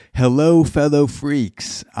Hello, fellow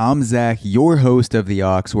freaks. I'm Zach, your host of The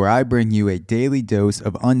Aux, where I bring you a daily dose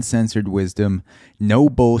of uncensored wisdom, no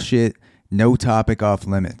bullshit, no topic off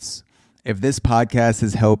limits. If this podcast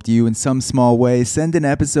has helped you in some small way, send an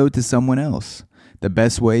episode to someone else. The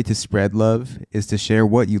best way to spread love is to share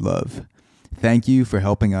what you love. Thank you for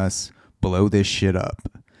helping us blow this shit up.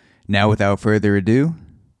 Now, without further ado,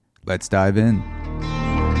 let's dive in.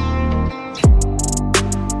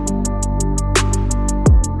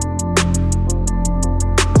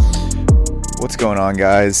 What's going on,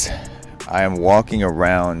 guys? I am walking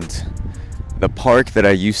around the park that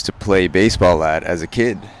I used to play baseball at as a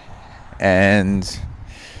kid, and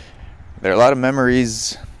there are a lot of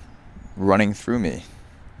memories running through me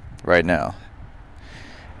right now.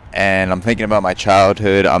 And I'm thinking about my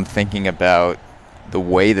childhood. I'm thinking about the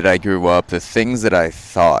way that I grew up, the things that I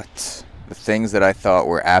thought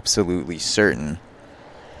were absolutely certain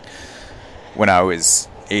when I was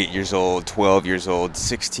 8 years old, 12 years old,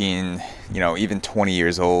 16, even 20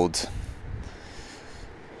 years old.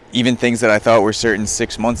 Even things that I thought were certain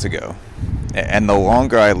 6 months ago. And the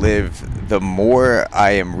longer I live, the more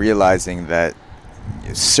I am realizing that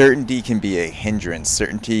certainty can be a hindrance.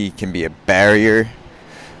 Certainty can be a barrier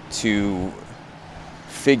to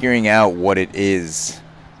figuring out what it is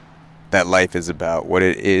that life is about, what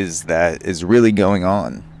it is that is really going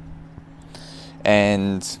on.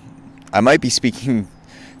 And I might be speaking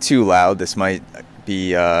too loud. This might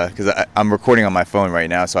be because I'm recording on my phone right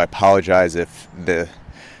now, so I apologize if the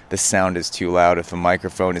sound is too loud, if the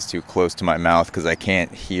microphone is too close to my mouth, because I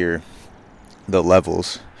can't hear the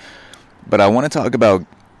levels. But I want to talk about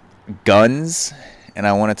guns, and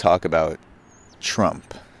I want to talk about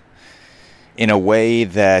Trump in a way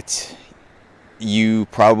that you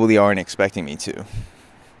probably aren't expecting me to.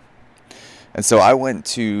 And so I went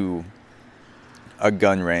to a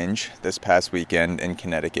gun range this past weekend in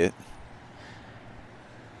Connecticut.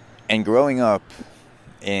 And growing up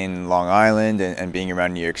in Long Island and being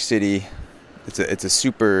around New York City, it's a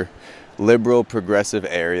super liberal, progressive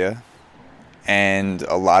area. And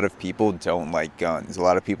a lot of people don't like guns. A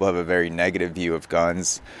lot of people have a very negative view of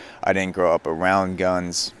guns. I didn't grow up around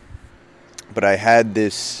guns. But I had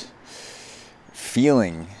this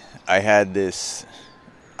feeling. I had this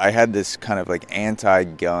kind of like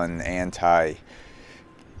anti-gun, anti-people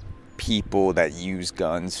that use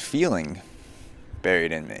guns feeling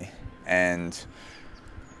buried in me. And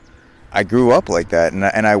I grew up like that. And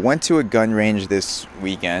I went to a gun range this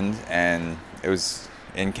weekend, and it was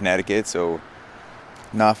in Connecticut, so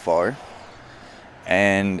not far.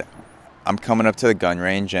 And I'm coming up to the gun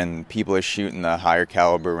range, and people are shooting the higher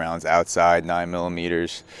caliber rounds outside,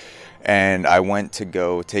 9mm. And I went to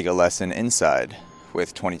go take a lesson inside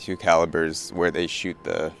with 22 calibers where they shoot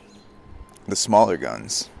the smaller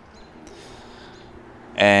guns.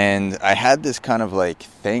 And I had this kind of like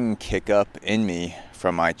thing kick up in me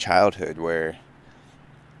from my childhood where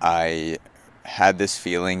I had this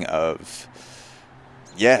feeling of,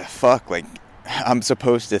 I'm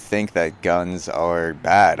supposed to think that guns are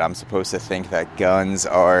bad. I'm supposed to think that guns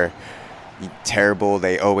are terrible.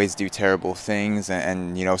 They always do terrible things,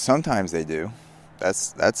 and sometimes they do.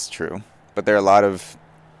 That's true. But there are a lot of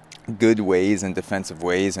good ways and defensive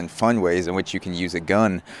ways and fun ways in which you can use a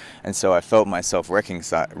gun. And so I felt myself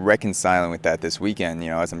reconciling with that this weekend.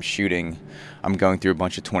 As I'm shooting, I'm going through a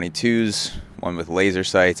bunch of 22s, one with laser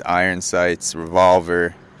sights, iron sights,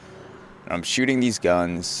 revolver. I'm shooting these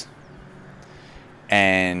guns,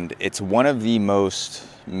 and it's one of the most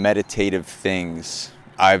meditative things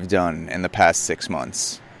I've done in the past 6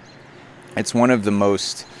 months. It's one of the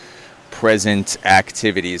most present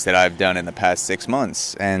activities that I've done in the past 6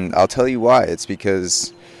 months. And I'll tell you why. It's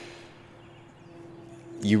because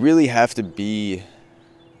you really have to be,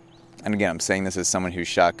 and again, I'm saying this as someone who's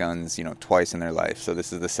shot guns, twice in their life. So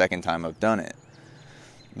this is the second time I've done it.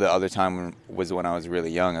 The other time was when I was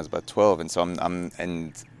really young. I was about 12. And so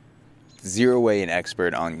I'm zero way an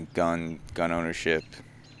expert on gun ownership,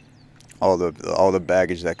 all the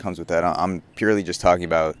baggage that comes with that. I'm purely just talking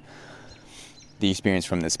about the experience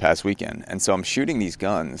from this past weekend. And so I'm shooting these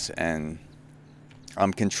guns, and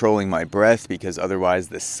I'm controlling my breath because otherwise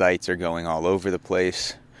the sights are going all over the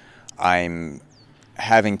place. I'm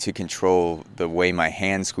having to control the way my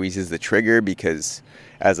hand squeezes the trigger because,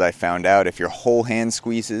 as I found out, if your whole hand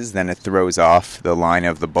squeezes, then it throws off the line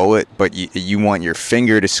of the bullet. But you want your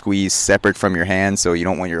finger to squeeze separate from your hand, so you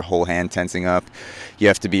don't want your whole hand tensing up. You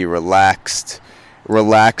have to be relaxed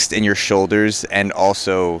in your shoulders, and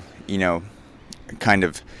also, kind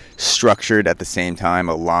of structured at the same time,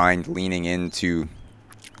 aligned, leaning into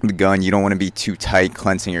the gun. You don't want to be too tight,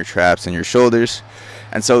 clenching your traps and your shoulders.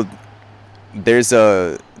 And so there's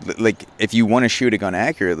a, like, if you want to shoot a gun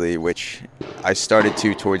accurately, which I started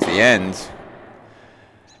to towards the end,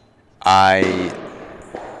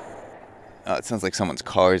 it sounds like someone's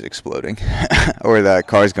car is exploding or the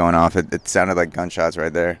car's going off. It sounded like gunshots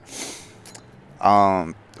right there.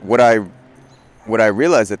 What I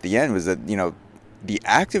realized at the end was that, the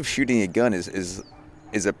act of shooting a gun is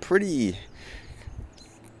a pretty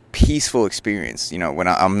peaceful experience. When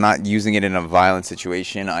I'm not using it in a violent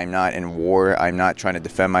situation, I'm not in war, I'm not trying to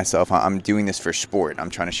defend myself, I'm doing this for sport, I'm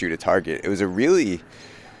trying to shoot a target. It was a really,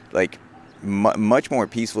 like, much more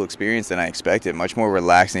peaceful experience than I expected, much more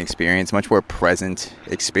relaxing experience, much more present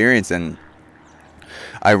experience. And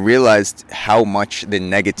I realized how much the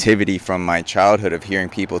negativity from my childhood of hearing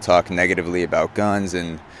people talk negatively about guns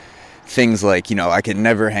and things like, I could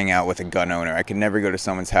never hang out with a gun owner, I could never go to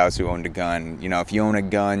someone's house who owned a gun, if you own a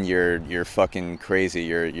gun, you're fucking crazy,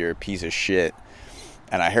 you're a piece of shit.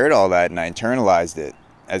 And I heard all that and I internalized it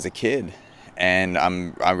as a kid. And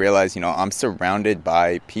I realized, I'm surrounded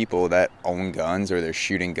by people that own guns, or they're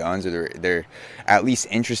shooting guns, or they're at least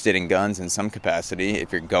interested in guns in some capacity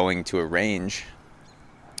if you're going to a range.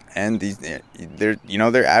 And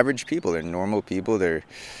they're average people, they're normal people, they're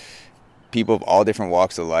people of all different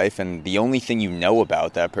walks of life, and the only thing you know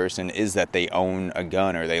about that person is that they own a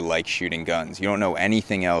gun or they like shooting guns. You don't know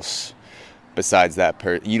anything else besides that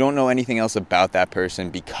you don't know anything else about that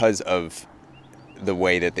person because of the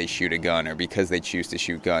way that they shoot a gun or because they choose to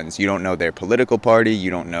shoot guns. You don't know their political party, you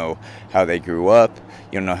don't know how they grew up,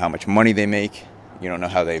 you don't know how much money they make, you don't know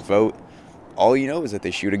how they vote. All you know is that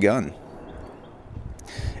they shoot a gun.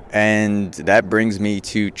 And that brings me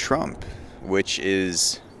to Trump, which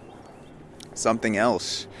is something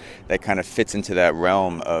else that kind of fits into that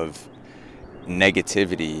realm of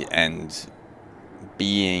negativity and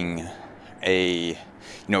being a,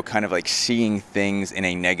 kind of like seeing things in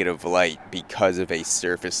a negative light because of a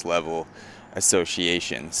surface level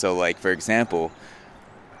association. So, like, for example,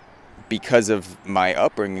 because of my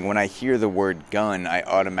upbringing, when I hear the word gun, I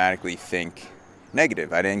automatically think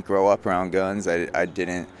negative. I didn't grow up around guns. I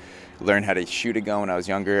didn't learn how to shoot a gun when I was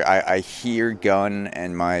younger. I hear gun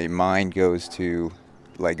and my mind goes to,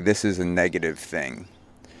 like, this is a negative thing.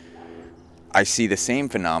 I see the same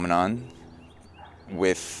phenomenon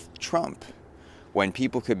with Trump, when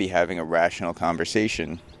people could be having a rational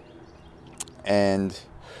conversation and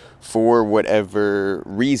for whatever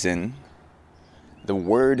reason, the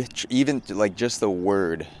word, even like just the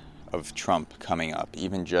word of Trump coming up,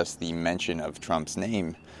 even just the mention of Trump's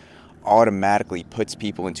name, automatically puts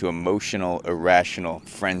people into emotional, irrational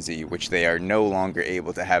frenzy, which they are no longer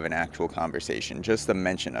able to have an actual conversation. Just the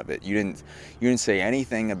mention of it. You didn't say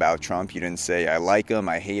anything about Trump. You didn't say, I like him,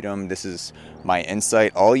 I hate him, this is my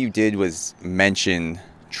insight. All you did was mention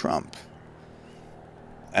Trump.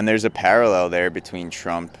 And there's a parallel there between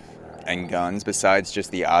Trump and guns, besides just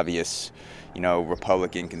the obvious,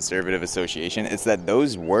 Republican conservative association. It's that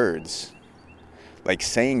those words, like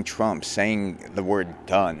saying Trump, saying the word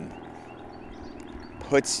gun,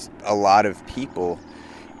 puts a lot of people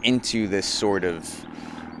into this sort of,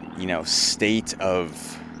 state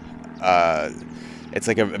of, it's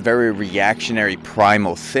like a very reactionary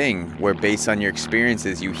primal thing where, based on your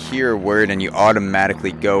experiences, you hear a word and you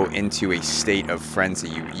automatically go into a state of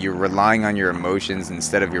frenzy. You're relying on your emotions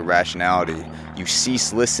instead of your rationality. You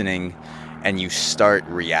cease listening and you start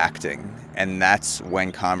reacting. And that's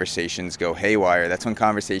when conversations go haywire. That's when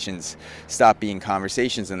conversations stop being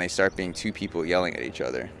conversations and they start being two people yelling at each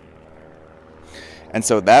other. And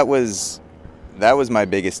so that was my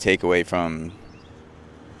biggest takeaway from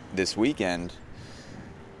this weekend.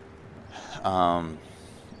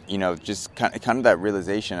 Just kind of that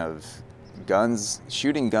realization of guns,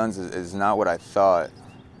 shooting guns is not what I thought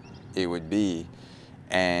it would be.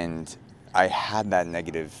 And I had that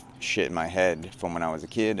negative shit in my head from when I was a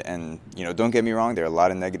kid. And, don't get me wrong, there are a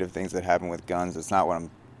lot of negative things that happen with guns. That's not what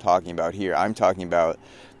I'm talking about here. I'm talking about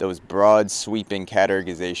those broad, sweeping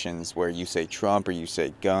categorizations where you say Trump or you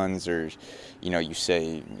say guns or, you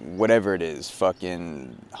say whatever it is,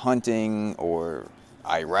 fucking hunting or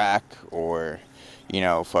Iraq or,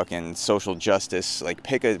 fucking social justice. Like,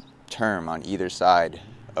 pick a term on either side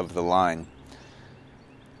of the line.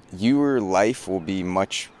 Your life will be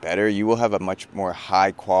much better. You will have a much more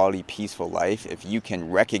high quality, peaceful life if you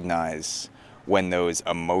can recognize when those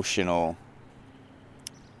emotional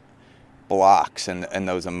blocks and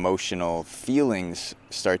those emotional feelings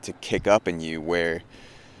start to kick up in you, where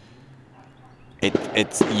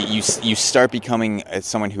you start becoming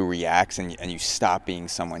someone who reacts and you stop being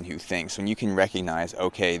someone who thinks. When you can recognize,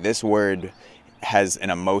 okay, this word has an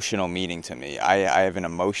emotional meaning to me. I have an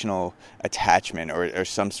emotional attachment or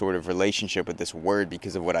some sort of relationship with this word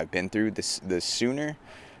because of what I've been through. The sooner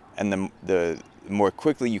and the more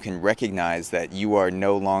quickly you can recognize that you are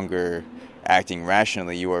no longer acting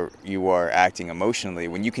rationally, you are acting emotionally.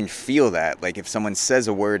 When you can feel that, like if someone says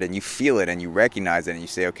a word and you feel it and you recognize it and you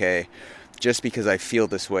say, okay, just because I feel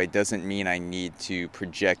this way doesn't mean I need to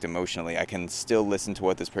project emotionally. I can still listen to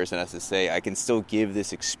what this person has to say. I can still give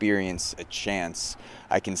this experience a chance.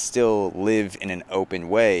 I can still live in an open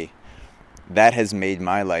way. That has made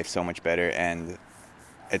my life so much better, and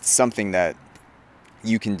it's something that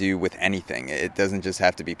you can do with anything. It doesn't just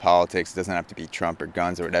have to be politics. It doesn't have to be Trump or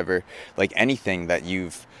guns or whatever. Like anything that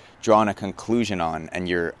you've drawn a conclusion on and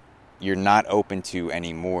you're not open to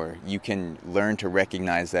anymore, you can learn to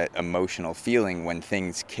recognize that emotional feeling when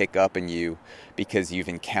things kick up in you because you've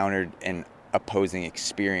encountered an opposing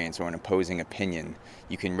experience or an opposing opinion.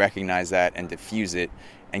 You can recognize that and diffuse it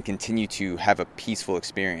and continue to have a peaceful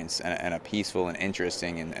experience and a peaceful and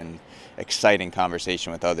interesting and exciting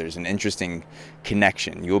conversation with others, an interesting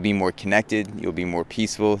connection. You'll be more connected, you'll be more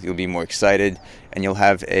peaceful, you'll be more excited, and you'll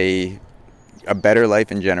have a better life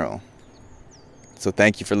in general. So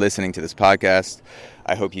thank you for listening to this podcast.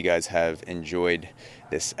 I hope you guys have enjoyed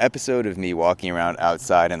this episode of me walking around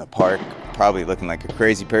outside in the park, probably looking like a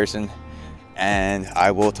crazy person. And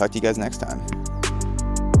I will talk to you guys next time.